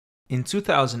In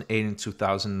 2008 and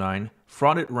 2009,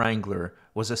 Fraudit Wrangler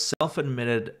was a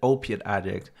self-admitted opiate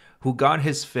addict who got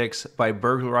his fix by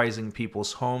burglarizing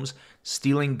people's homes,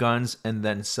 stealing guns, and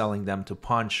then selling them to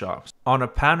pawn shops. On a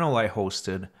panel I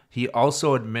hosted, he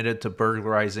also admitted to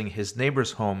burglarizing his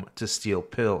neighbor's home to steal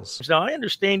pills. Now, I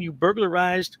understand you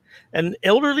burglarized an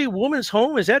elderly woman's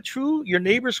home. Is that true? Your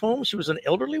neighbor's home? She was an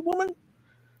elderly woman?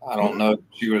 I don't know if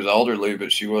she was elderly,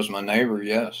 but she was my neighbor,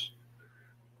 yes.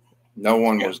 No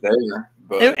one was there,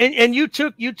 but and you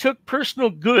took personal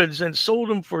goods and sold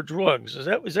them for drugs. Is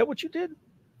that what you did?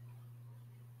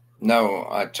 no,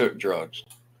 I took drugs.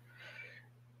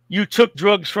 You took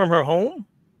drugs from her home?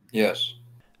 Yes.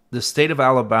 The state of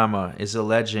Alabama is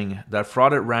alleging that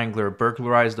Fraudit Wrangler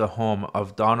burglarized the home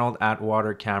of Donald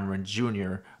Atwater Cameron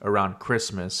Jr. around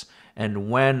Christmas,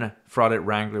 and when Fraudit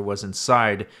Wrangler was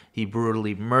inside, he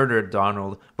brutally murdered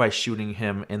Donald by shooting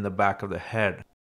him in the back of the head.